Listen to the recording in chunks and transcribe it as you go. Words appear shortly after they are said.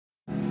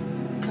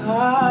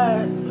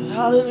God.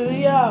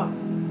 Hallelujah.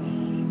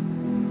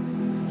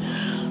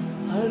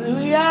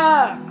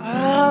 Hallelujah.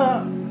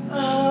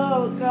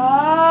 Oh,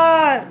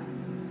 God.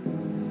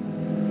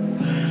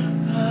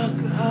 Oh,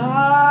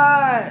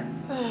 God.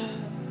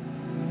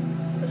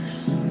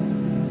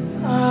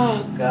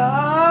 Oh,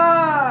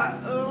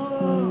 God.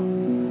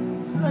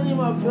 Oh, I need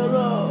my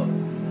pillow.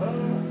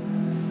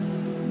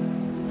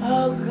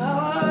 Oh,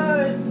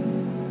 God.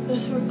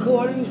 This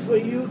recording's for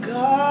you,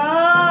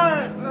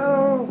 God.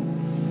 Oh,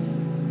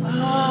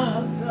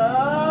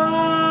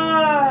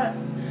 God.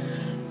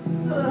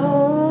 Oh,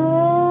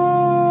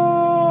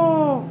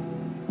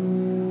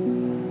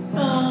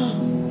 God.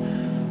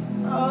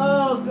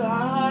 Oh,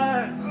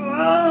 God.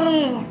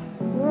 Oh,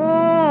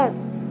 God.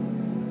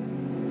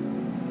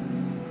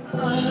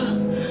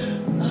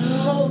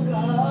 Oh,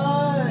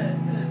 God.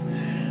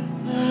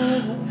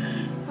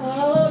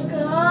 Oh,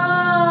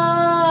 God.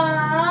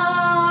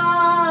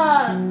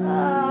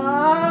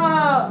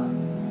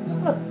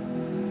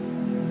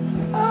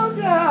 Oh,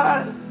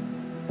 God.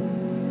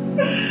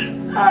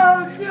 Oh, God.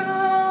 Oh,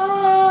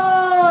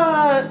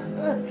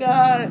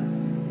 God.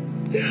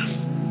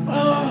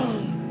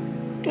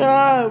 Oh,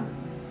 God.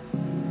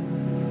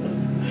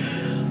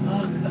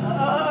 Oh, God. Oh,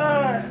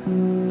 God.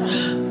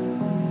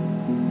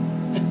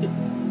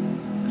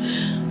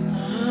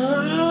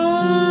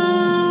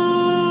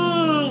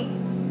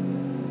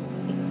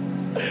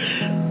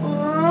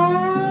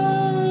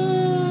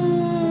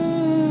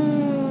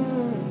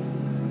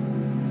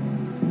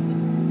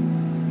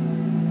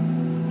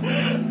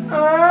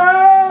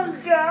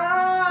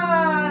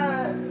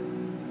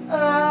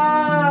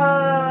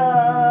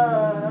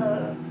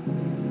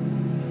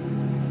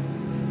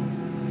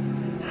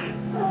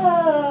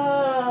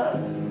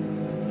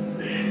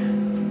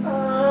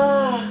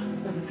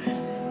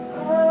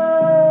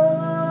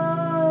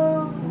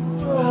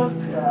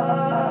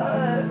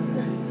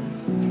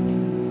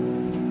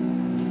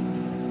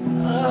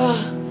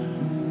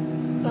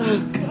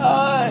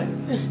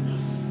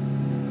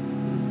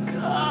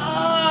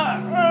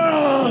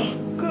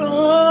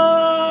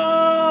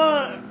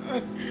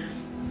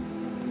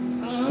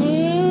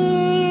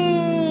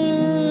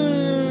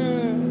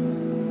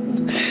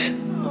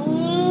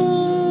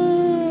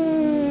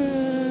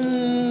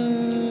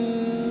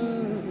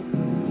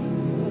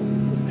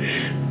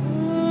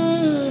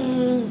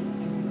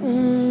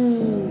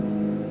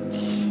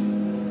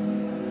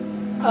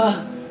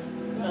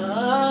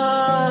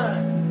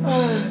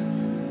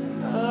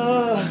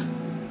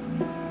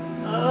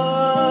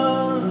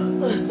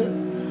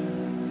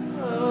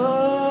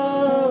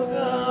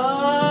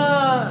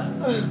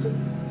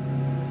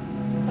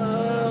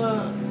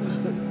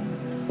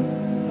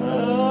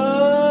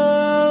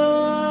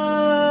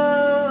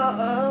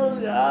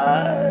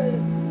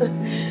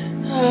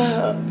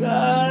 Oh, God. Oh, God.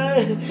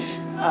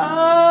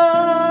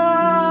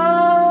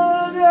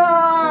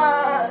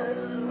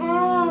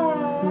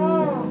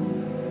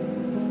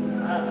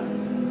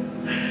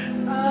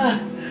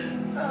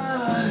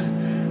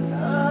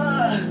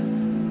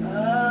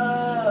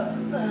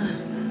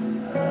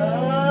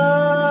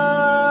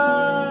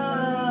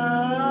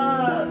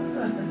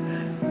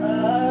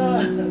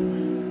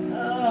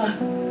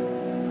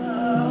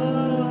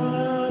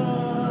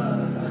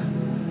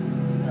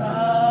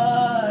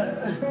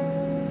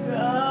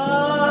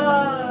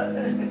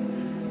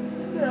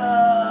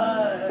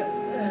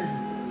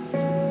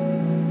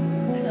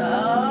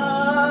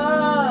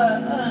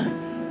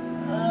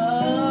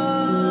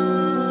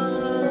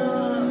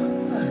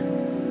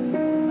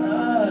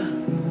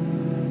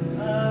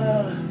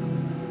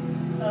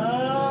 Oh, God.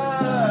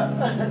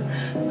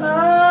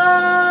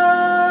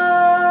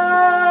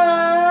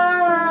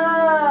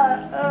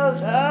 Oh,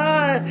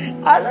 God.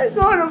 I let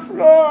go on the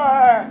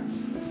floor.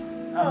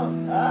 Oh,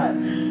 God.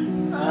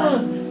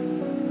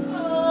 Oh.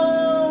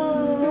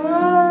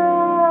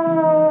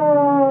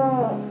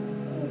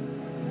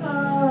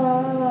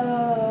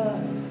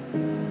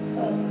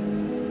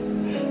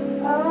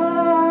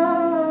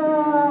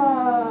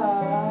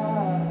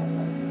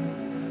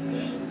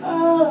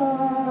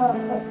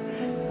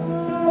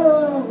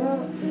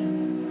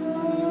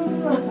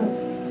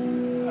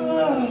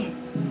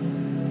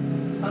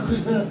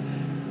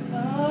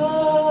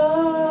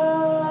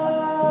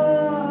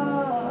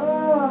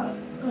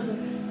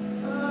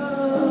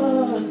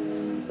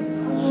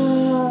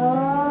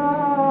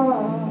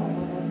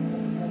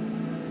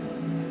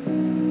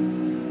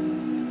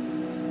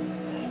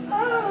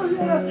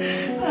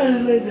 I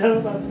lay down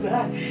on my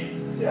back.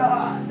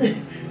 God.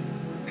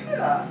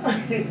 God.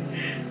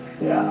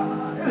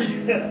 God.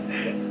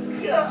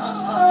 God.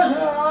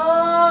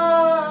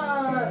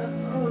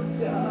 Oh,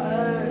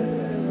 God.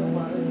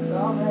 My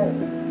stomach.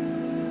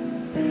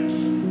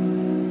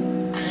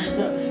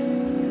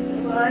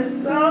 My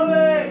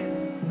stomach.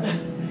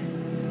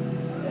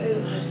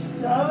 My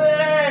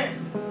stomach.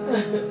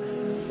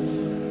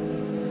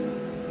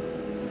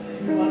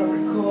 You want to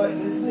record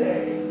this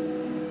day?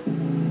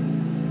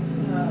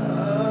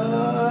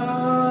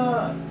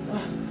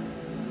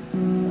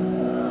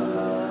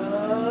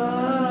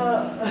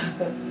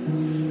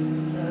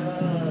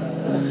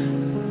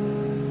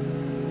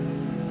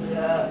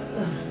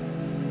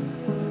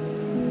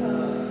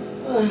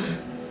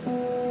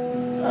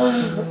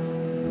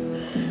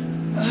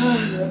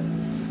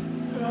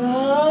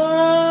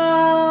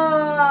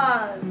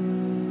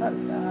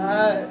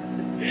 God.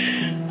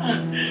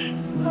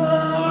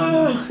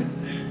 Oh,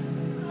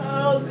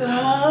 oh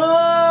God.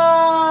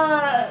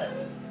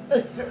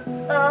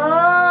 Ah.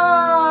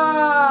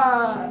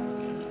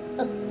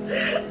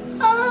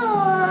 Ah.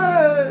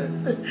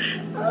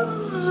 Ah.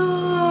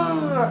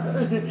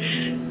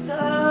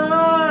 God.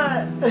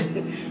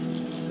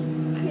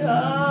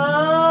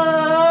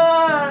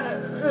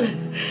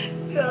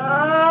 God.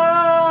 God.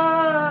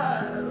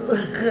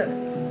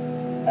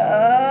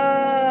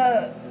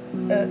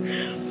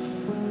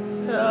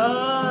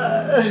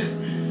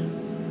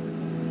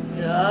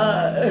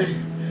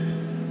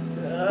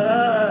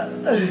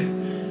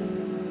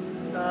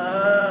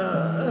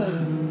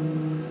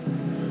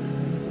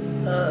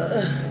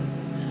 Ah.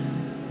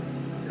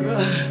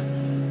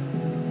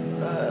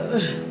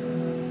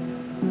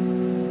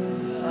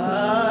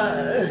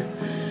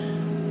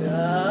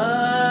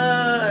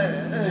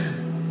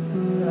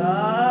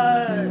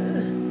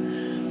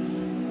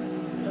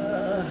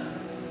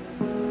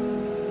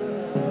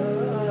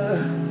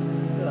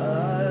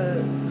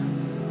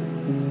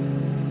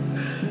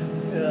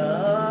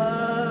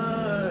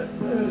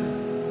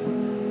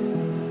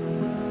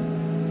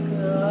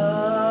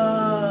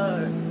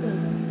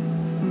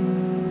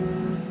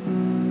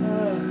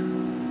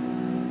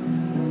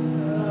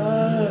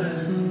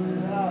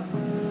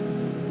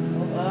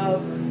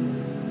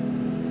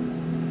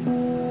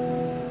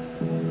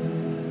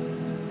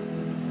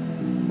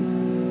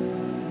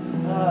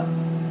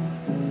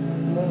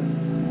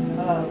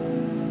 Ah.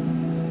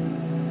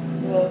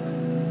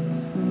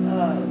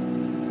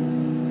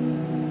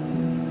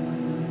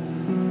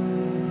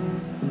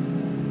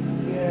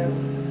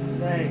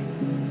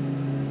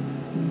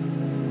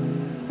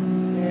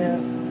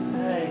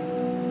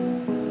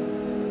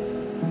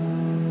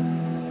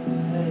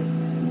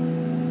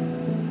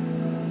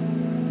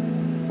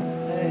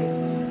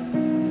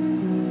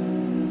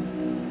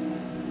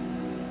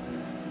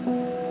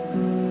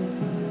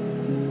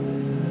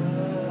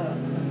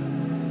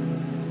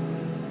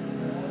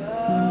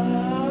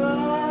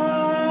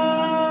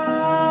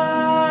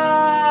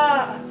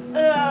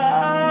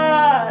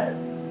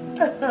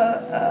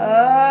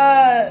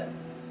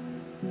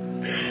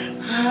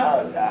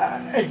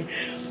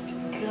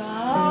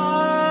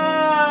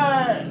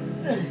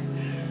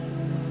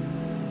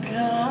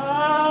 God.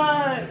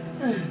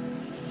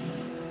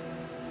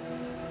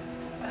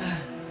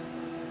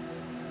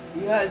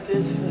 You got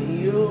this for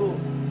you.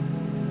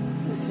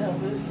 This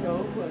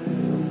episode for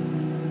you.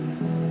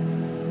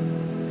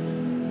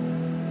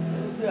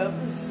 This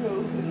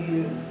episode for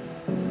you.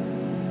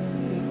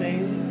 You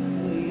made it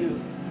for you.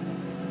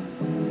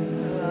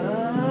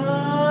 Ah.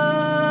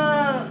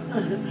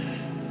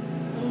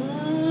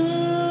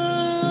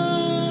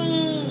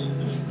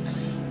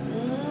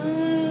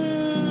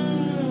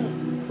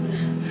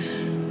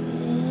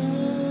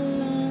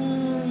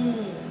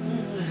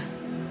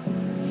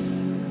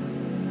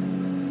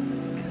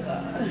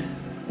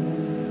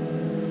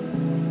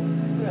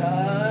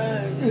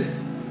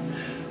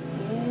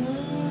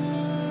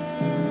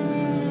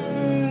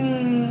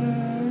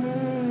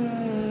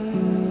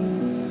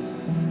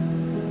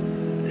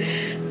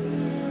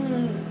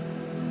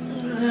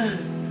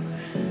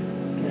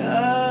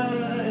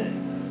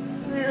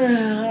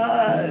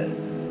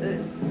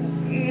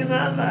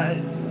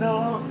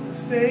 No,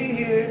 stay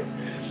here.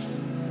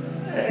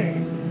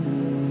 Hey.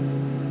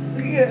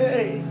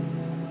 Okay.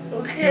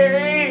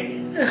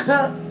 Okay.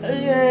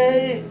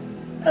 Okay.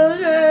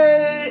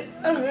 Okay.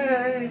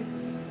 Okay.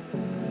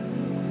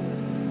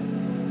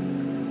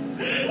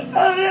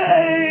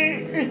 Okay.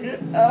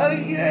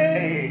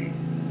 Okay.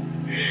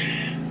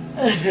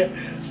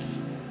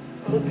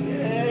 Okay.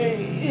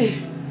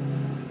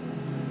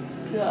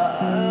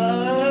 God.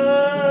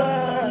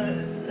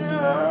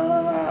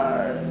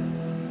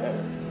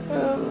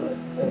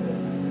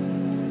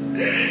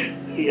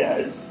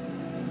 Yes.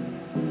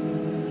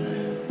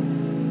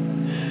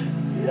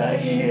 Right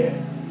here.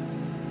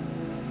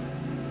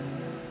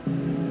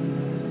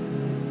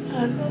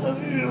 I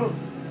love you.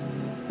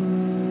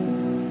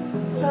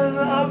 I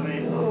love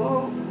you.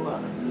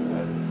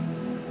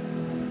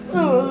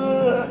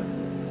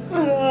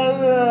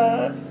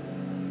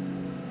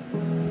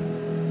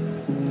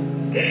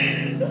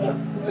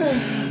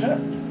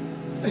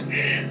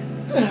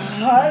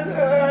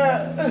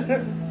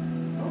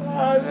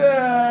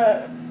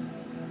 Mother.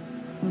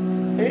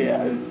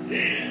 Yes.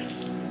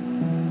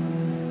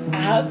 I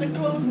have to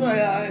close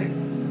my eyes.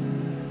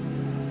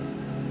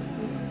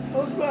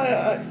 Close my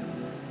eyes.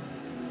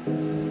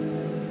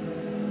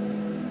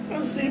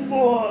 I'll see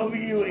more of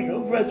you in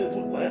your presence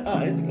with my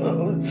eyes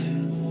closed.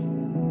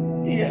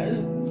 Yes.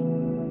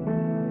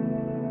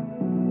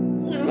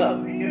 I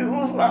love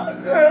you,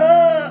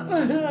 Father.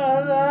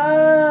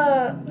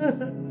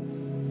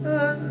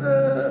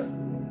 Father.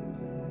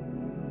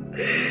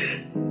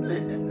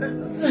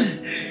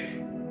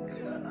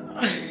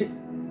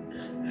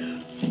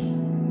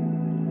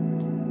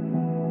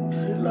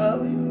 I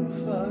love you,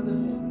 Father.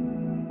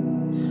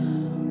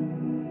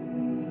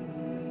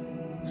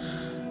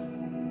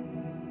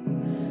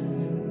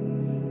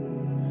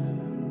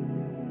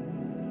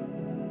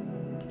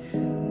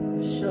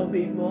 Show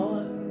me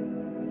more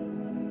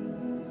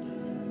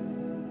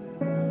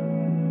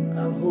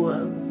of who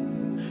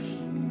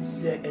I'm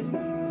sitting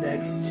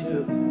next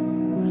to.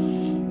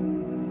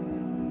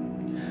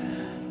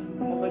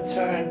 I'm gonna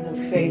turn to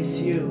face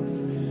you.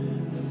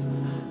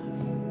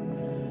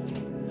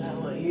 I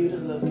want you to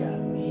look at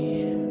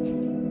me.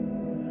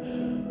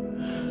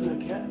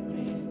 Look at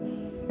me,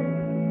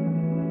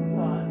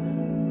 Father.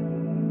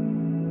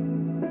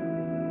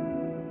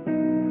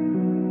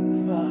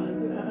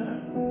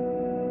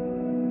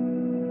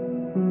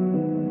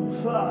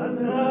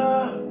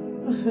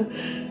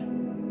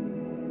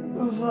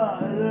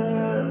 Father.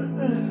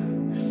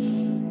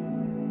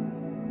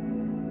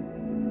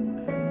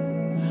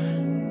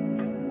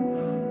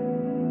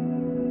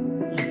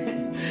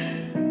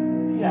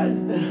 Yes,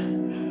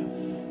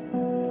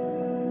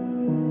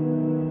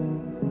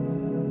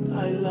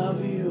 I love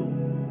you.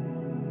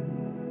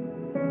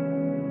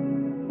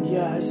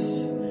 Yes,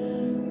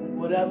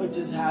 whatever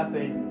just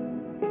happened,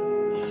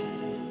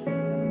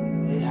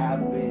 it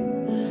happened.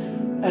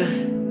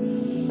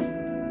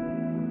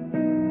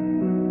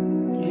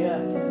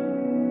 Yes,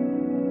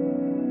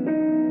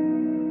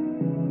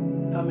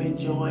 I'm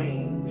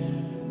enjoying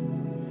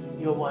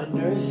your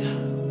wonders.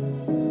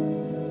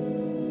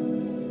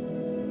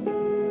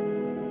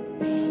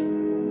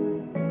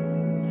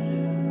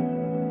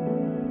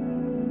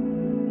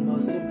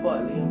 Most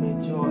importantly, I'm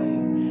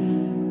enjoying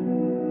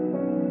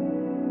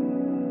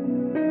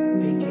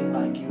thinking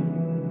like you,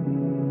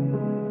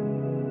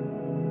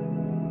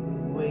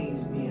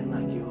 ways being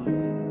like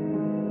yours.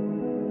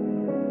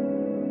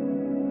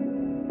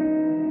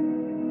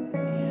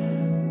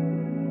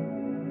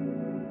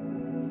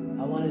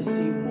 I want to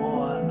see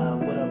more of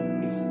what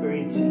I'm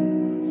experiencing.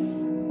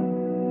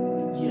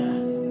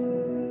 Yes.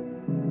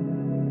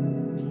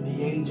 The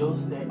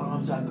angels, their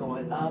arms are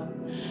going up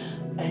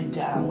and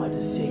down at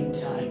the same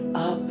time.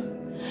 Up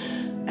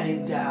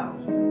and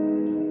down.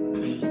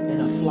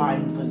 In a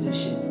flying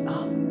position.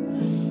 Up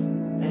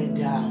and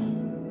down.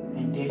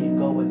 And there you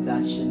go with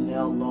that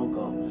Chanel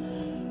logo.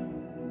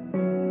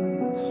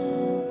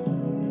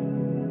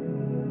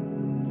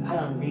 I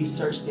done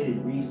researched it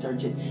and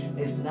researched it.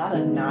 It's not a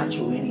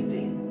natural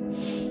anything.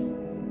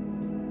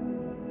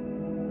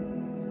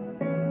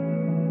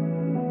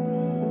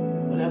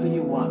 Whatever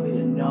you want me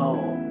to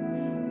know,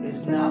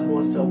 it's not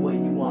more so what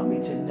you want me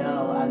to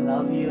know. I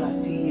love you. I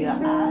see your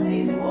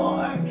eyes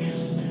more.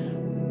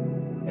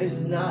 It's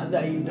not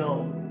that you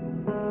don't.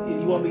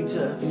 You want me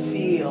to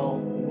feel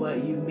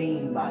what you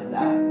mean by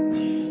that.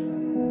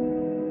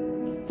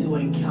 To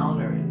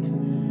encounter it.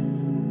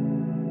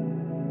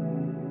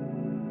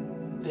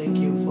 Thank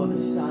you for the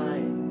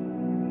signs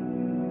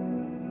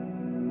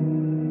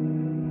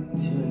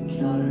to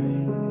encounter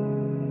it.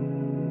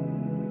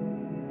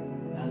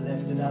 I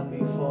lift it up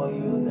before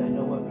you that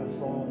no one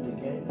performed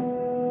against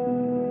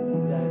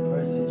that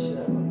person should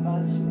have a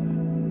punishment.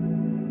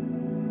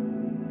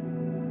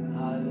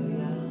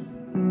 Hallelujah.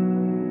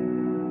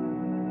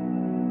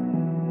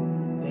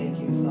 Thank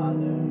you,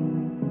 Father.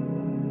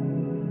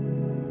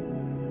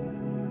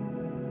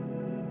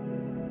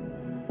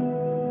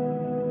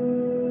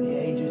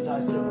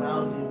 Are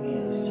surrounding me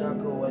in a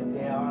circle with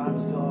their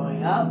arms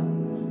going up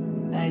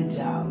and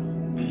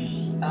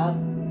down, up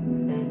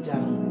and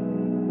down.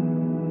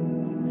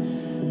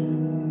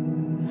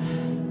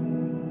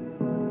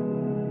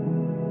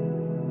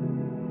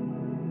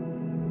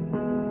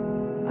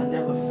 I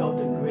never felt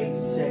a great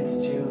sex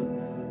to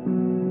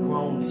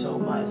groan so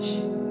much.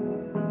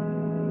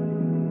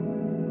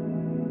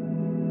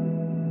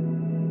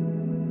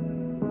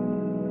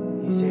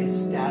 You say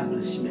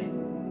establishment.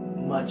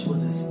 Much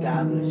was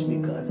established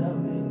because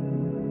of it.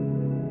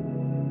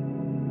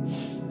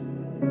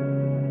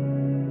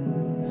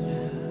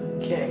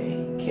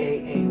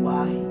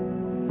 K-A-Y.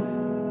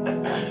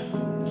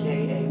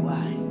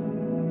 K-A-Y.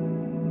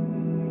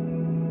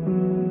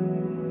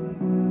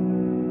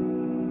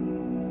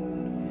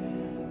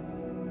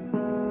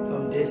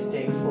 From this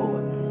day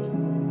forward,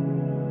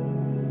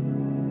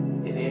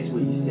 it is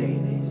what you say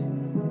it is.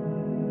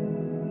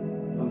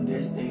 From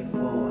this day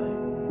forward,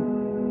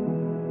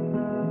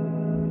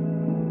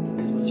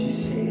 what you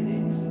say it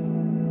is.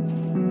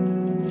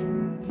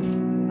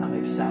 I'm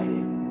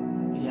excited.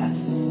 Yes.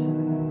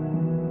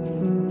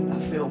 I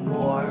feel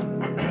more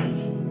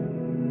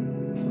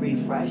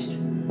refreshed.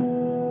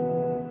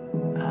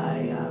 I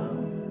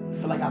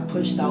feel like I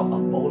pushed out a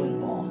bowling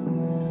ball.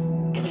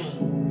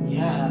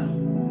 Yeah.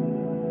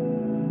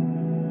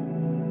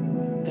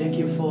 Thank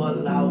you for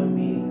allowing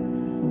me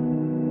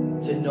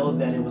to know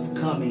that it was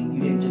coming.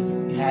 You didn't just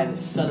have it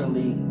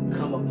suddenly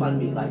come upon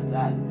me like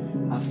that.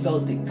 I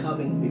felt it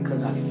coming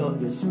because I felt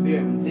your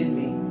spirit within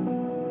me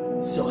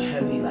so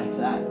heavy like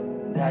that.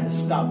 I had to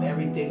stop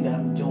everything that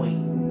I'm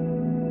doing.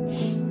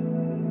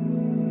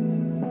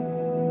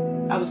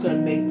 I was going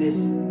to make this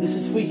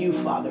is for you,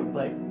 Father,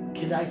 but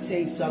can I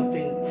say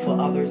something for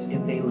others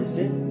if they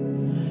listen?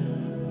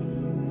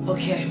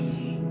 Okay.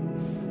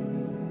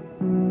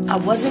 I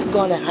wasn't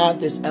going to have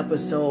this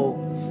episode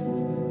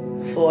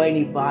for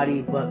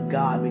anybody but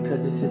God,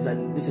 because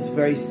this is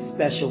very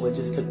special what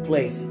just took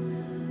place.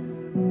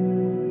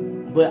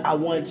 But I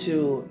want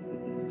to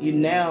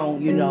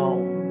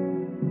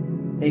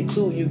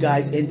include you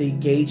guys in the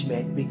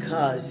engagement,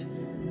 because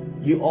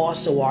you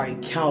also are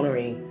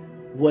encountering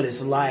what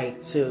it's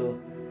like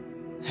to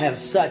have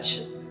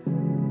such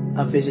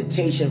a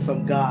visitation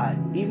from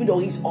God. Even though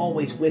He's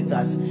always with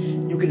us,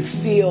 you can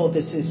feel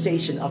the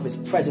sensation of His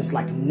presence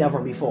like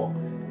never before.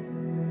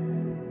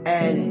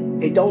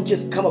 And it don't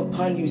just come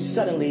upon you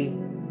suddenly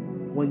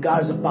when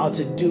God is about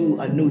to do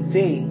a new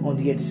thing on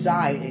the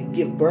inside and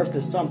give birth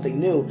to something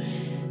new.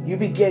 You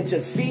begin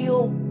to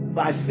feel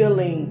by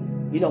feeling,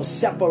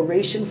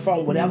 separation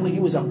from whatever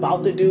you was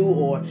about to do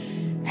or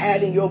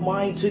had in your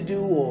mind to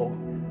do, or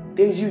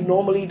things you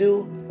normally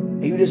do.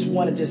 And you just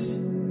want to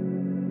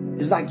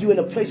it's like you in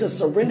a place of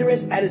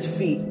surrenderance at His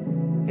feet.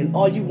 And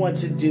all you want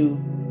to do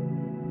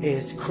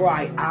is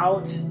cry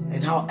out.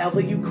 And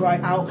however you cry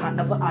out,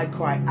 however I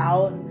cry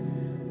out,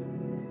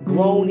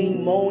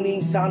 groaning,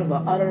 moaning, sound of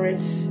an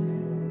utterance.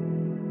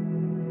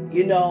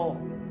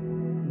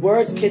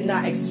 Words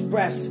cannot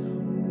express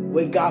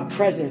when God's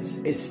presence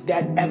is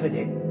that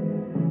evident.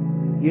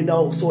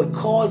 So it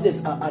causes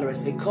an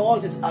utterance. It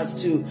causes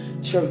us to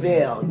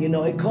travail.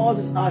 It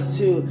causes us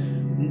to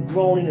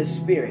groan in the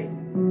spirit,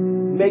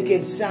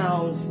 making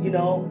sounds,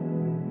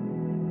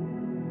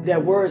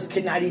 that words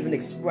cannot even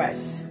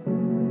express.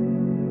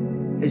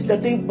 It's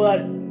nothing but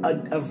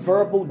a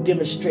verbal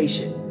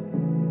demonstration.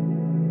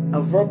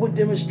 A verbal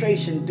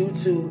demonstration due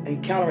to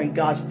encountering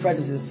God's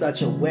presence in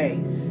such a way.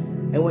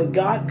 And when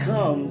God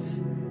comes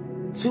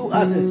to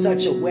us in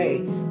such a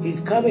way, He's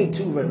coming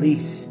to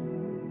release.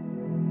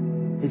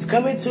 He's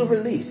coming to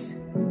release.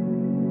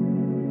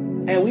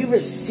 And we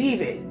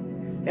receive it.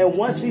 And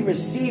once we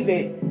receive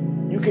it,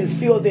 you can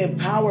feel the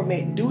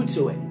empowerment due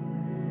to it.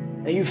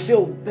 And you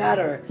feel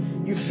better.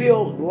 You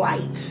feel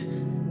light.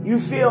 You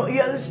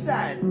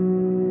understand?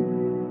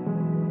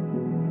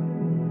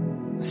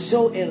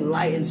 So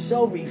enlightened,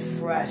 so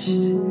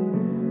refreshed.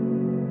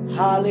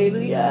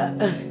 Hallelujah.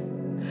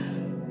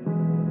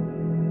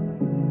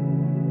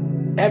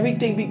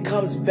 Everything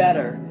becomes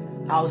better.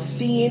 Our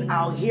seeing,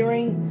 our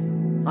hearing,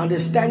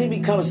 understanding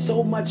becomes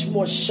so much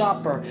more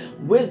sharper.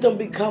 Wisdom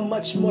becomes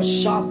much more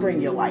sharper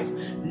in your life.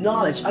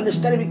 Knowledge,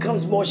 understanding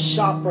becomes more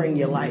sharper in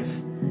your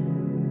life.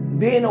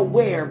 Being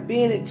aware,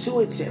 being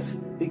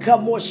intuitive,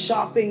 become more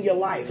sharp in your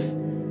life.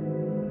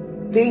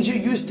 Things you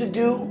used to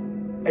do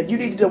and you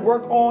needed to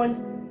work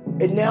on,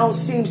 it now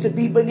seems to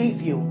be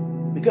beneath you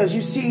because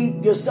you see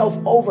yourself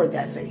over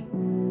that thing.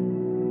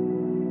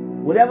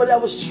 Whatever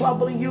that was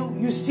troubling you,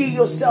 you see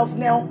yourself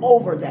now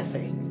over that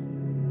thing.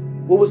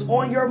 What was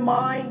on your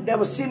mind that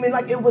was seeming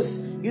like it was,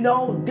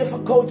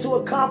 difficult to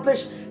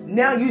accomplish,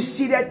 now you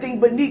see that thing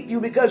beneath you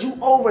because you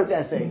over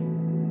that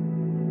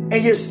thing.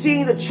 And you're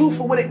seeing the truth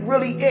for what it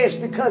really is,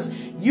 because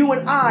you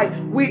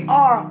and we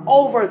are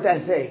over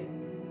that thing.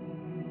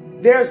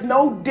 There's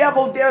no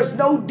devil, there's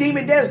no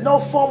demon, there's no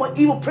form of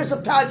evil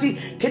principality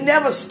can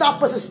never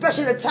stop us,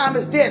 especially in a time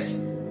as this.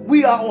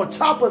 We are on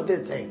top of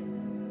this thing.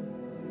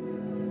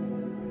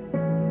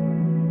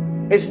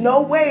 It's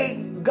no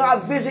way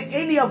God visit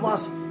any of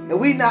us and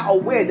we're not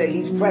aware that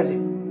He's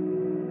present.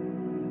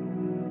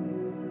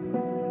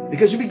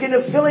 Because you begin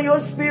to feel in your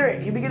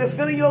spirit, you begin to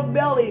feel in your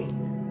belly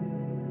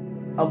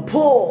a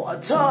pull,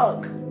 a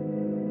tug.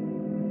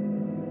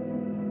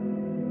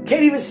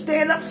 Can't even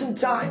stand up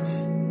sometimes.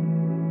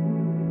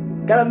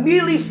 Gotta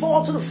immediately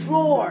fall to the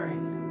floor.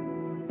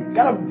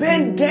 Gotta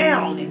bend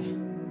down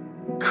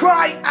and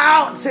cry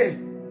out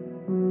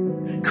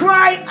and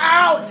cry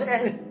out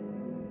and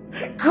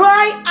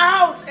cry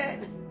out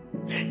and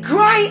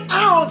cry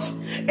out.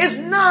 Is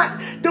not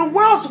the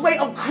world's way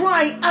of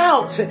crying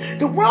out.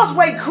 The world's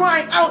way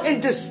crying out in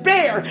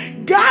despair.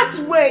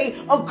 God's way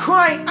of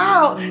crying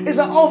out is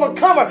an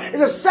overcomer.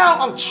 It's a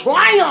sound of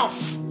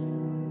triumph.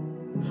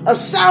 A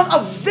sound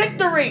of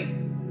victory.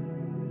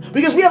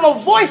 Because we have a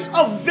voice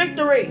of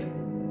victory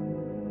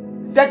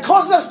that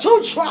causes us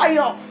to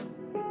triumph.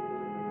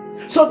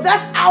 So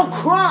that's our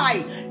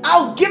cry.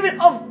 Our giving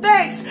of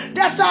thanks.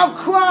 That's our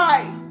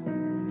cry.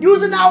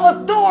 Using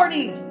our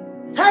authority.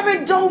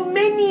 Having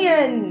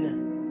dominion.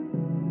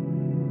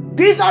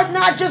 These are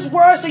not just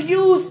words to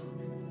use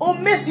or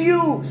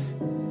misuse.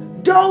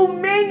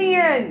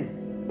 Dominion.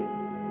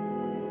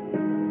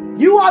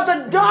 You are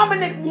the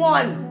dominant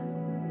one.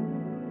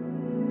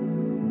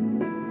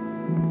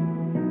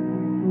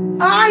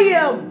 I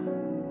am.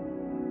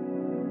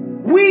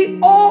 We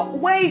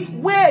always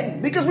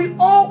win because we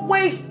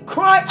always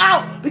cry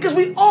out, because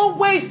we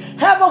always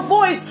have a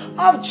voice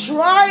of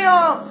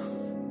triumph.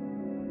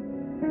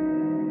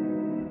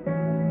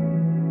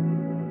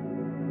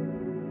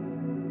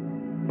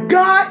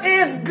 God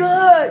is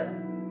good.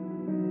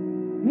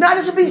 Not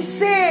as to be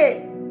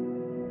said.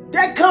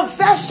 That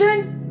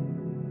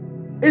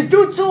confession is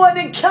due to an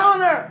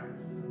encounter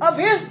of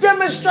His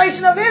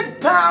demonstration of His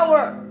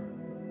power.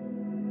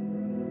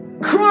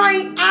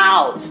 crying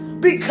out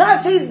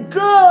because he's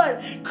good,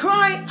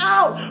 crying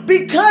out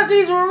because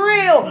he's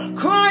real,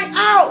 crying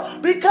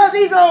out because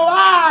he's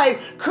alive,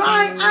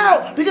 crying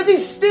out because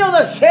he's still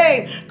the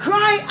same,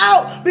 crying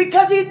out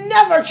because he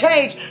never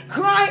changed,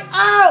 crying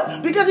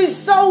out because he's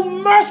so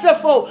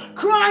merciful,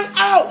 crying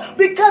out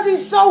because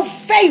he's so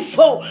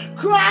faithful,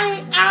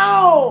 crying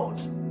out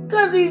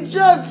because he's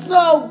just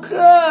so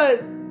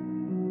good.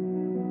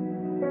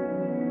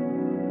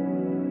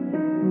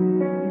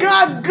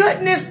 God's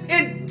goodness,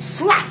 it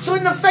slaps you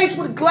in the face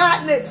with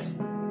gladness.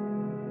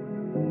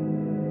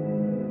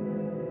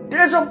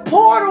 There's a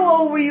portal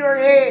over your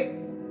head.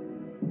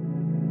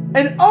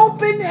 An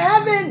open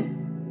heaven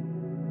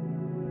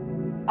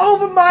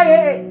over my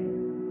head.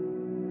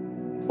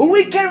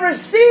 We can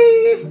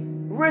receive.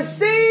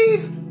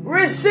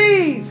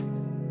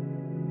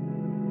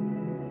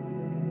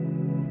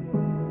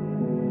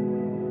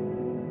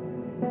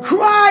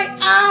 Cry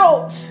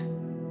out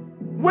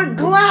with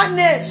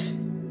gladness.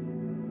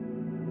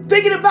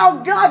 Thinking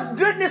about God's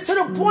goodness to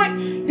the point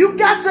you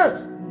got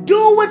to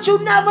do what you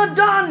never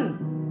done.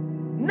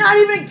 Not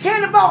even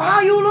caring about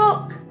how you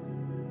look.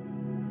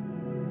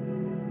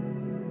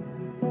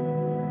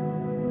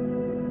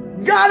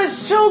 God is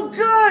so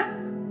good.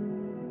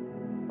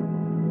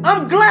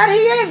 I'm glad he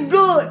is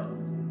good.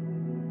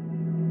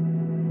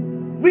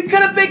 We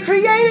could have been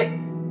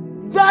created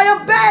by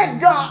a bad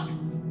God.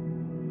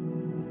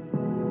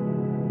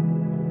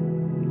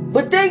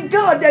 But thank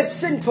God that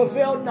sin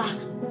prevailed not.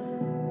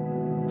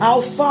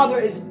 Our Father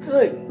is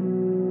good.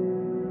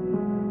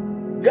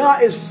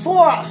 God is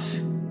for us.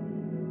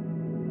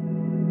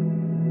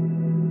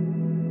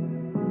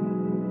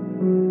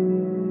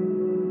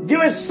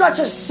 Giving such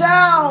a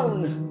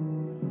sound.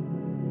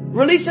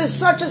 Releasing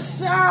such a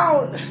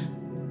sound.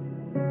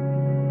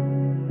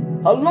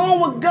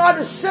 Along with God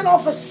to set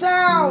off a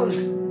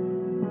sound.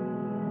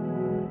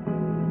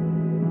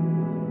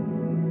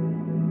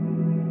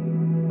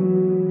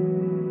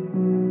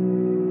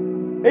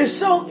 It's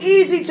so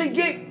easy to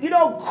get,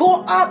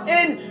 caught up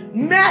in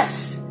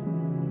mess.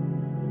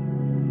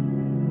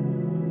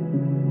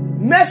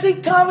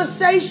 Messy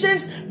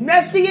conversations,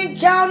 messy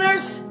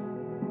encounters.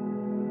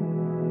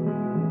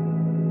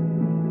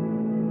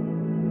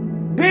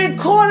 Being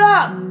caught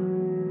up.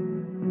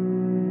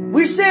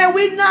 We said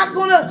we're not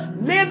going to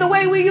live the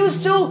way we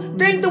used to,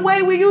 think the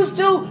way we used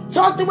to,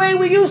 talk the way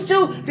we used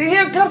to. Then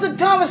here comes a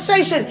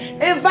conversation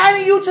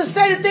inviting you to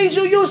say the things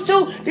you used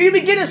to. Then you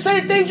begin to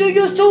say the things you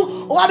used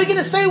to, or I begin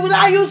to say what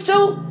I used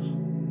to.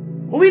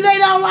 When we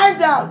laid our life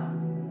down.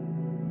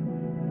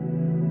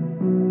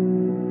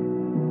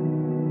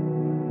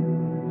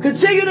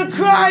 Continue to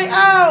cry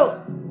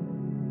out.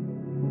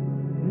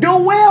 Do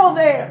well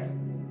there.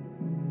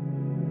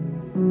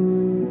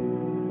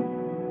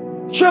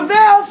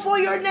 Travail for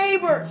your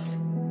neighbors.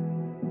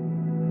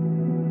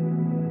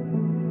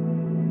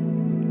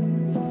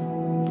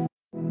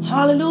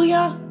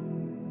 Hallelujah.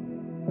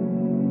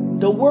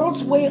 The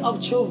world's way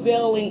of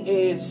travailing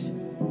is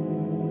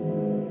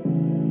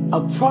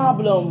a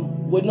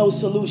problem with no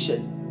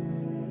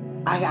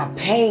solution. I got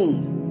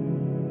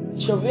pain.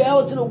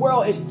 Travail to the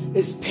world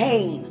is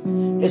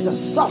pain. It's a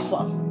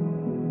suffer.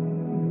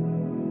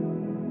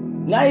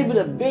 Not able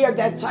to bear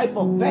that type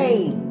of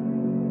pain.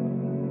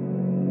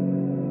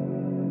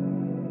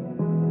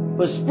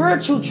 But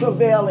spiritual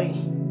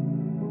travailing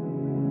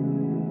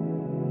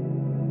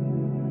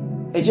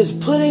is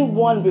just putting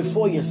one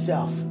before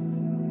yourself.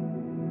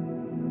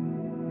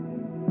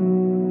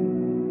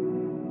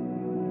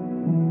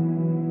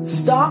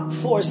 Stop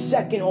for a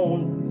second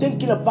on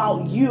thinking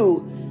about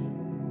you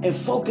and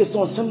focus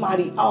on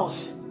somebody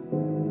else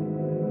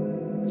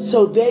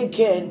so they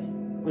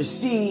can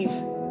receive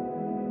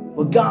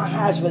what God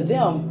has for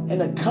them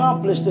and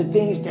accomplish the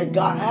things that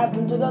God has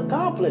them to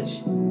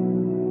accomplish.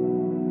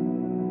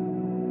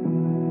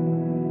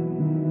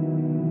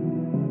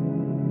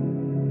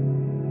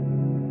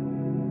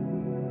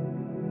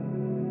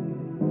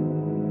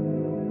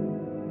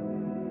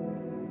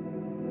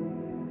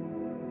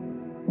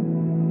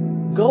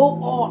 Go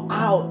all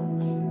out.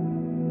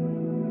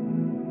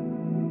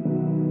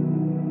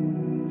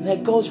 And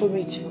that goes for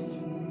me too.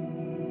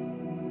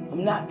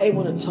 I'm not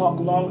able to talk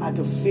long. I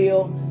can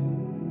feel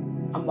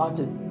I'm about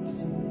to...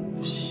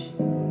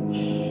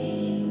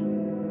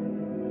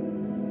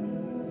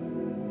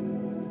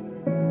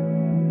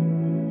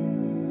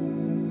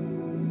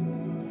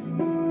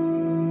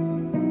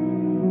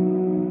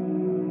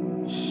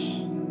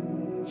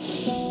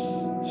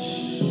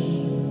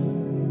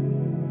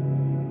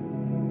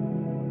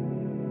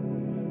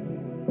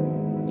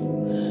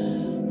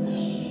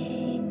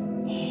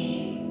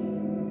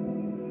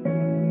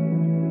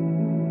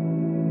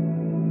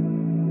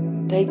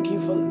 Thank you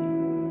for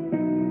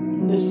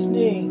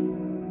listening.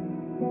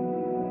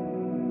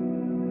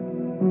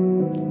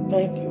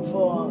 Thank you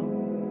for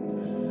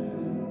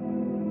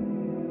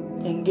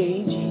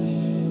engaging.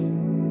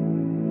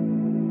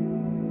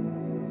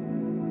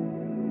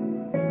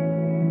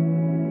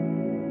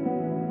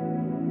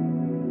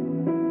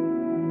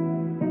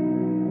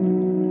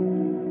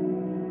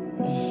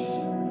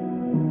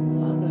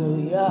 Hallelujah.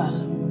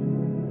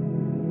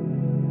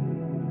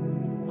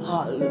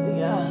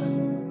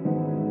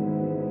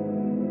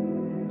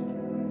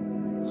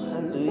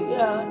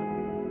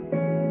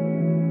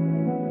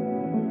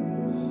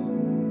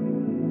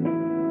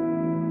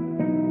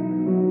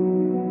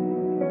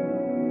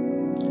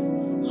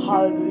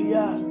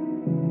 Hallelujah.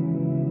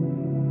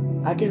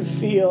 I can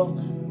feel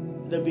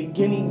the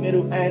beginning,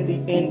 middle, and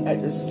the end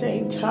at the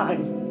same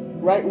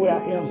time, right where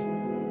I am.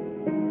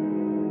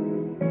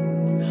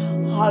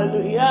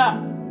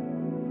 Hallelujah.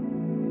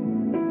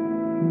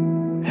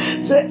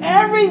 To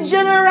every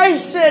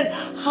generation,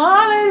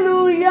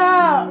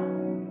 hallelujah.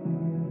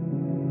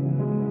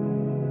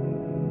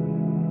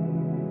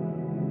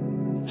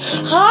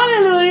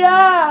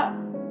 Hallelujah.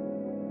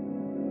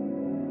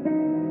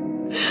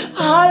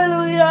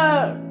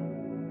 Hallelujah.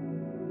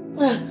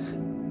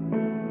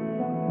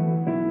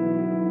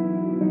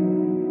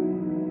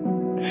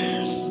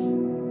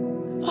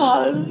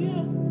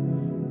 Hallelujah.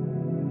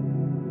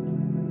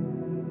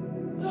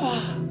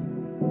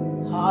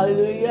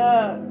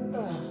 Hallelujah.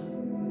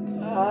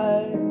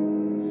 God.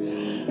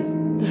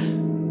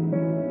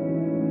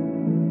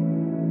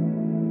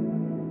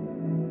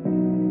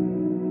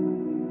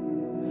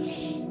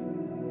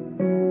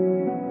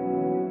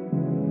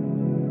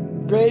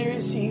 Greater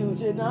is He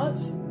who's in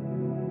us.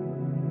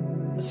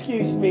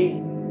 Excuse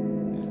me.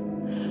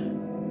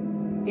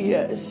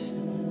 Yes.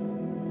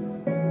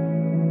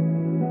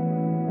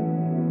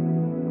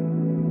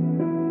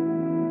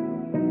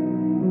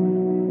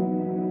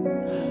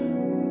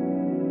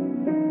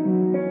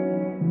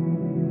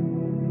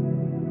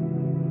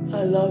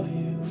 I love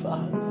you,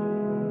 Father.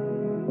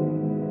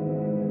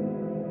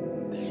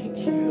 Thank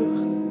you.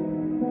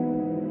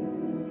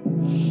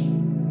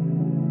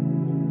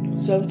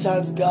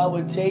 Sometimes God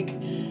would take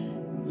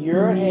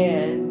your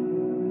hand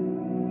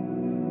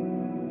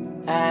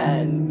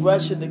and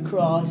brush it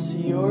across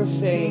your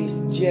face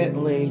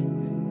gently,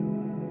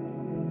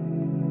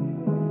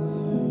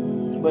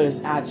 but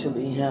it's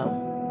actually Him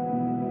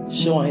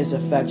showing His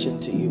affection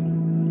to you.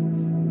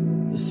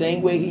 The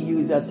same way He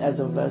used us as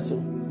a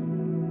vessel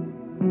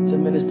to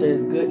minister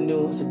His good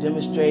news, to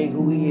demonstrate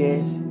who He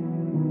is,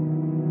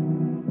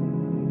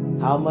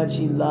 how much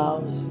He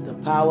loves, the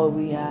power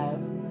we have,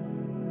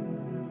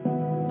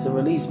 to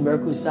release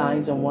miracle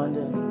signs and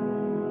wonders.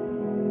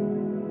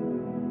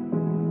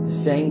 The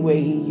same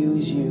way He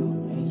used you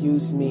and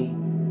used me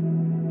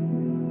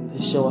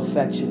to show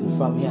affection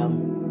from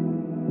Him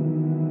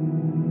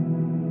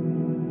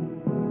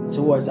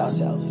towards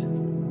ourselves.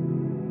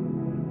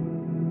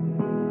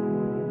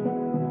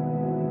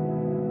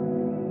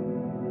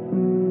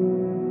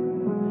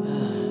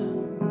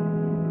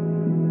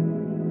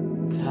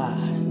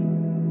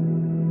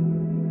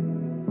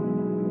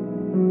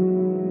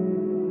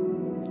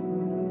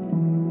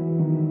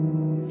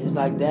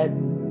 Like that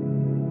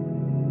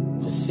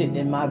was sitting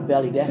in my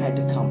belly. That had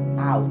to come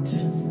out.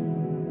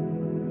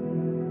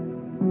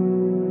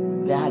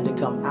 That had to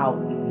come out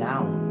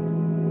now.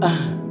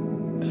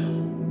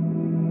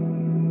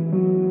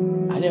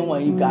 I didn't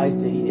want you guys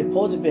to eat. It's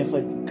supposed to be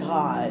for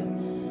God.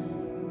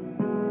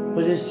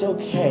 But it's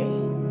okay.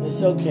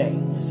 It's okay.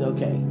 It's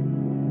okay.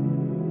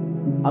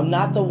 I'm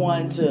not the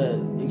one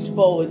to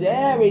expose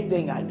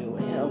everything I do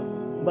with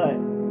Him. But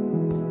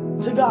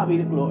to God be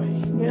the glory.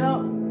 You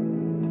know?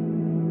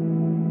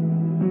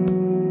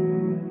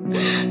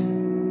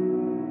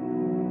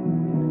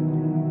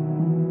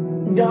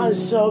 God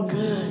is so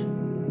good.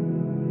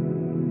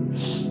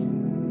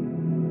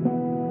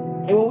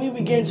 And when we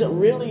begin to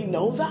really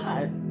know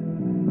that,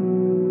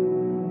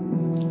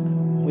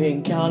 we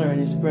encounter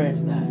and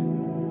experience that.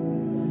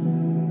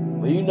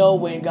 When you know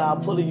when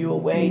God pulling you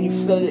away, and you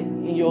feel it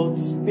in your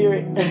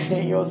spirit,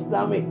 in your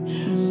stomach,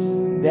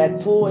 that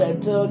pull,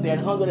 that tug, that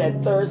hunger,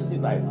 that thirst, you're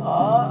like,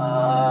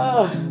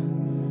 oh,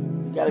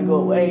 you gotta go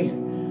away.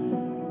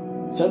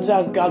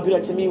 Sometimes God do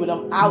that to me when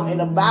I'm out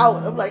and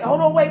about. I'm like, hold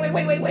on, wait,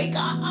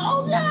 God.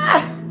 Oh,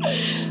 God.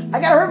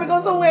 I got to hurry,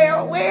 go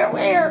somewhere.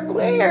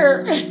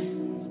 Where?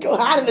 Go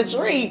hide in the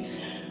tree.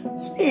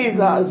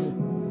 Jesus.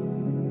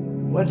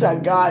 One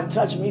time God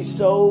touched me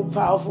so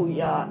powerful,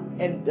 y'all,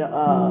 in the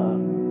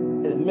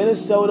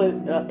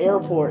Minnesota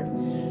airport.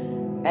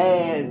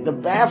 And the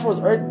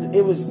bathrooms,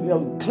 it was,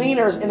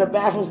 cleaners in the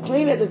bathrooms,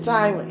 clean at the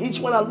time. Each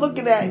one I'm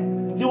looking at,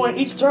 doing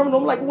each terminal,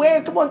 I'm like,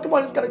 where? Come on,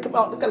 it's got to come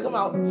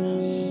out.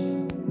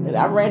 And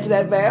I ran to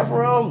that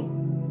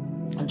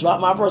bathroom. I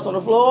dropped my purse on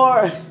the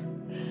floor.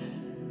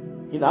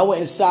 I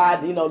went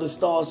inside, the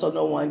stall so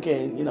no one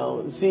can,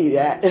 see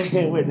that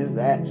and witness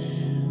that.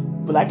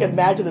 But I can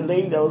imagine the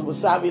lady that was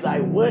beside me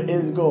like, what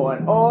is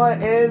going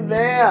on in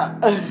there?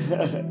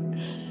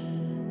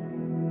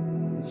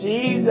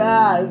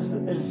 Jesus.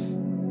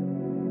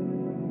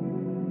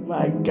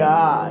 My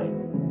God.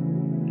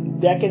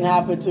 That can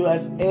happen to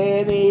us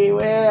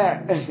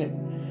anywhere.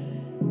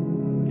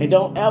 And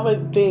don't ever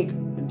think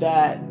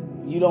that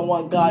you don't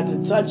want God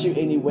to touch you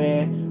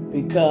anywhere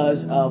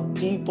because of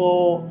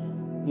people,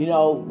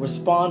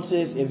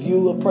 responses. If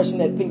you're a person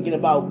that's thinking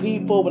about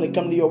people when it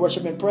comes to your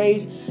worship and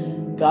praise,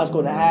 God's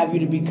going to have you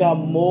to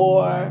become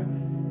more,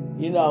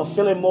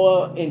 feeling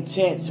more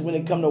intense when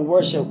it comes to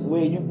worship,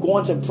 where you're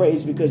going to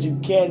praise because you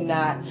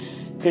cannot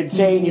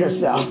contain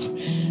yourself.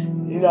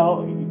 You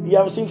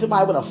ever seen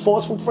somebody with a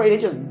forceful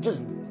praise? They just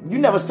you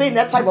never seen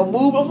that type of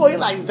move before. You're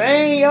like,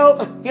 dang, yo.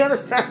 You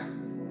understand?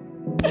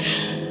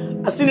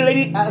 I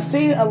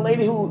seen a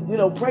lady who,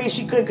 prayed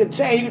she couldn't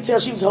contain. You could tell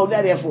she was holding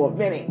that in for a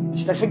minute.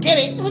 She's like, forget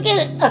it.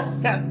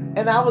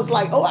 And I was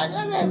like, oh my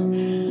goodness.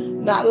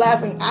 Not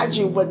laughing at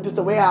you, but just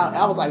the way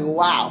I was like,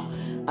 wow.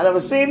 I never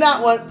seen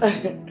that one.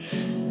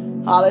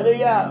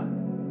 Hallelujah.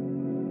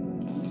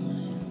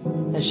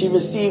 And she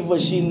received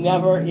what she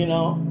never,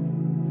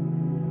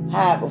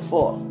 had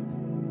before.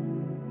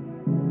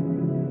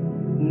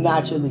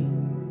 Naturally,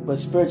 but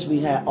spiritually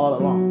had all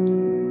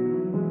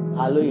along.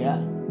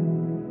 Hallelujah.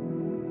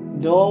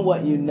 Doing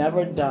what you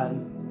never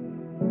done,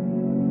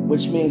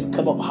 which means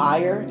come up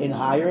higher and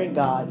higher in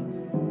God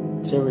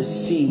to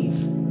receive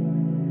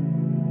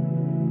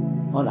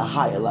on a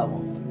higher level.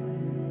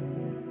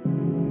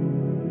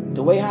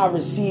 The way I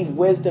received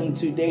wisdom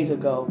 2 days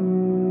ago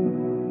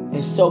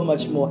is so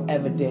much more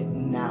evident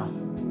now.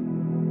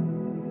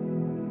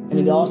 And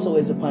it also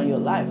is upon your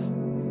life.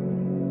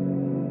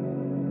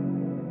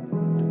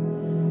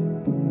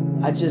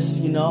 I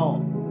just,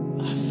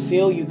 I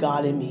feel you,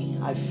 God, in me.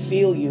 I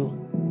feel you.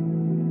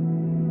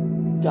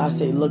 God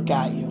say, look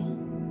at you.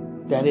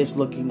 That is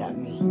looking at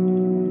me.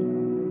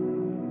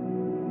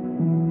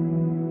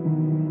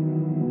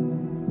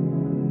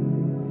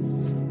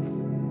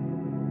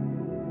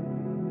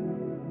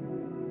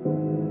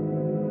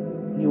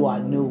 You are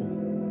new.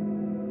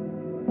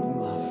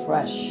 You are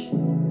fresh. You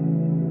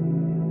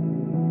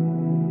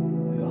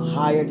are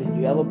higher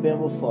than you ever been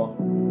before.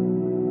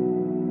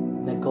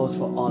 And that goes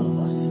for all of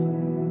us.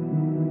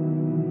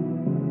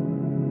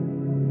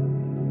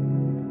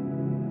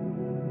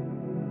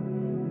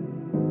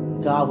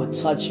 God would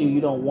touch you. You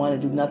don't want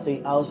to do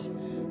nothing else.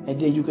 And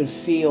then you can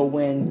feel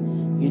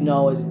when,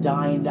 it's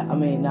dying down.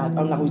 I'm not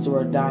going to use the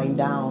word dying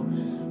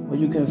down. But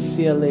you can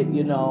feel it,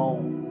 you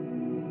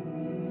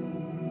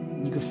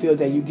can feel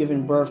that you're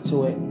giving birth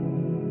to it,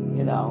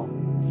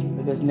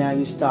 because now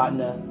you're starting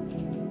to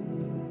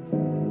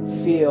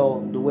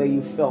feel the way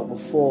you felt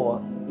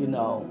before,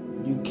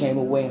 you came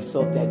away and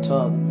felt that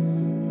tug.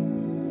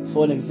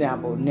 For an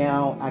example,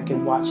 now I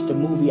can watch the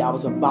movie I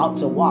was about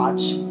to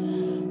watch,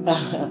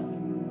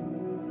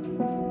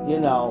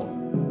 now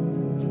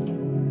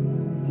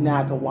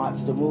I can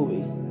watch the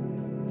movie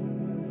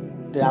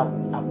that I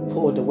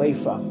pulled away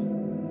from.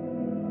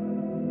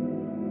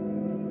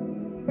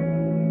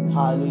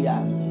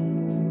 Hallelujah.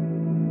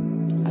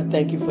 I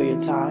thank you for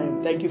your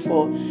time. Thank you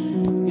for,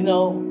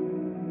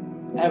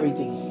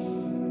 everything.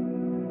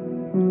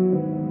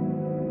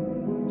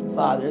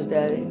 Father, is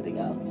there anything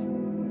else?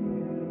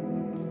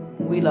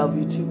 We love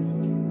you too.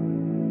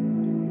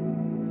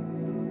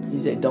 He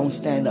said, don't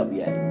stand up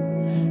yet.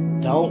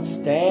 Don't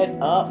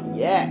stand up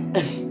yet.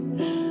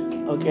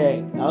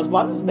 Okay, I was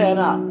about to stand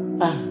up.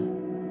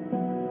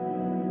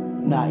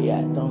 Not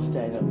yet. Don't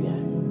stand up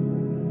yet.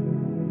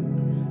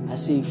 I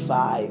see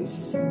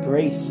 5s.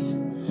 Grace.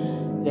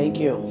 Thank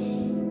you.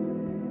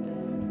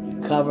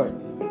 You're covered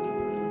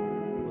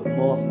with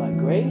more of my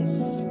grace.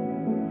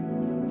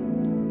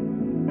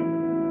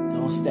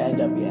 Don't stand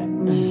up yet.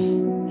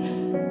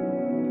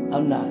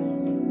 I'm not.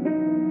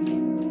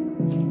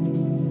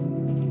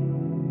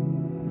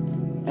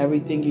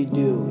 Everything you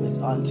do is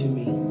unto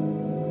me.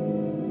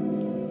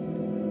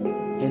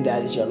 And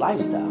that is your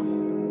lifestyle.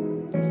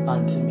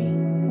 Unto me.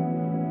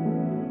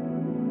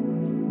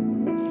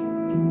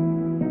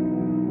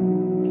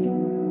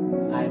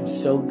 I am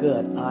so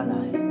good, aren't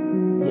I?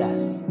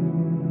 Yes.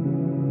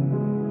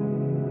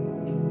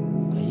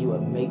 And you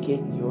will make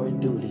it your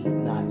duty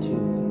not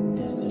to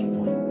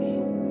disappoint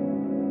me.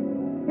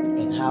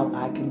 And how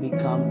I can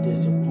become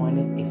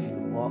disappointed if you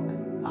walk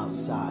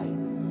outside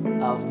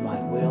of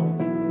my will,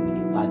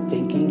 by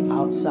thinking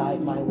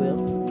outside my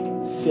will,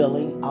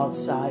 feeling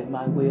outside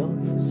my will,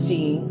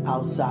 seeing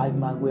outside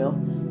my will,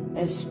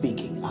 and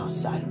speaking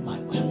outside of my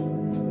will.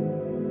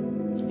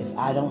 If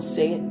I don't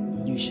say it,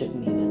 you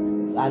shouldn't either.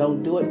 If I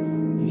don't do it,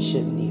 you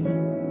shouldn't either.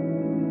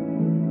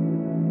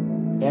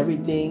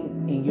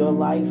 Everything in your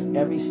life,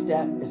 every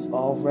step is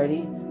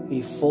already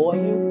before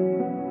you.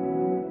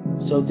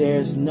 So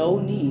there's no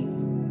need,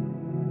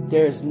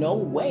 there's no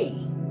way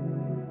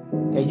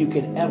that you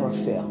can ever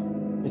fail,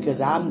 because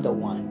I'm the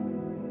one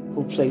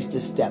who placed the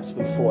steps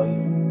before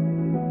you.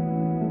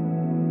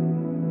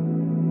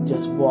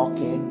 Just walk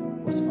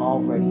in what's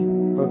already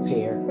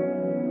prepared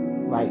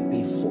right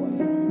before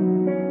you,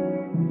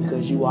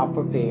 because you are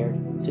prepared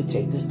to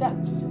take the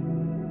steps.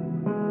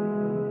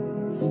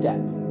 Step,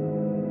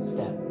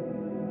 step,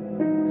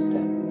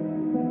 step,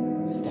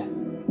 step.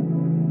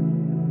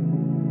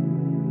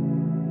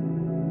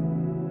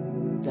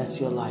 That's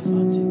your life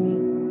unto me.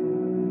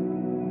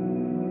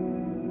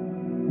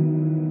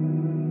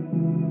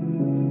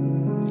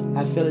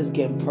 I feel it's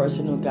getting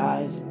personal,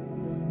 guys.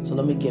 So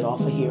let me get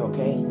off of here,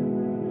 okay?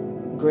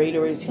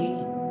 Greater is He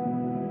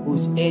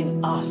who's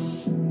in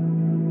us.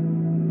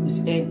 Who's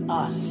in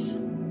us.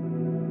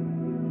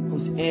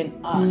 Who's in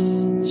us,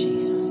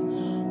 Jesus.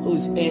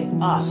 Who's in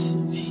us.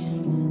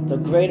 The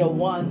greater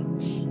one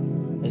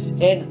is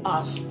in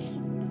us.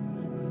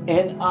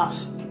 In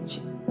us.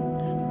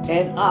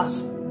 In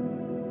us.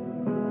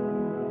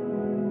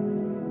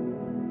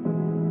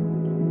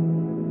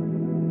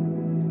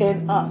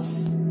 in us,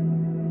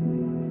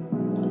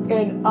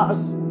 in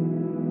us,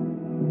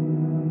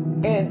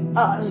 in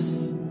us.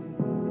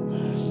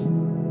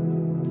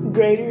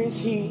 Greater is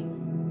He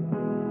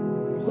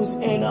who's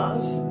in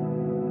us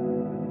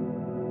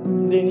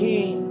than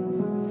he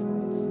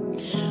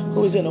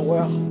who's in the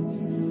world.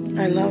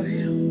 I love you.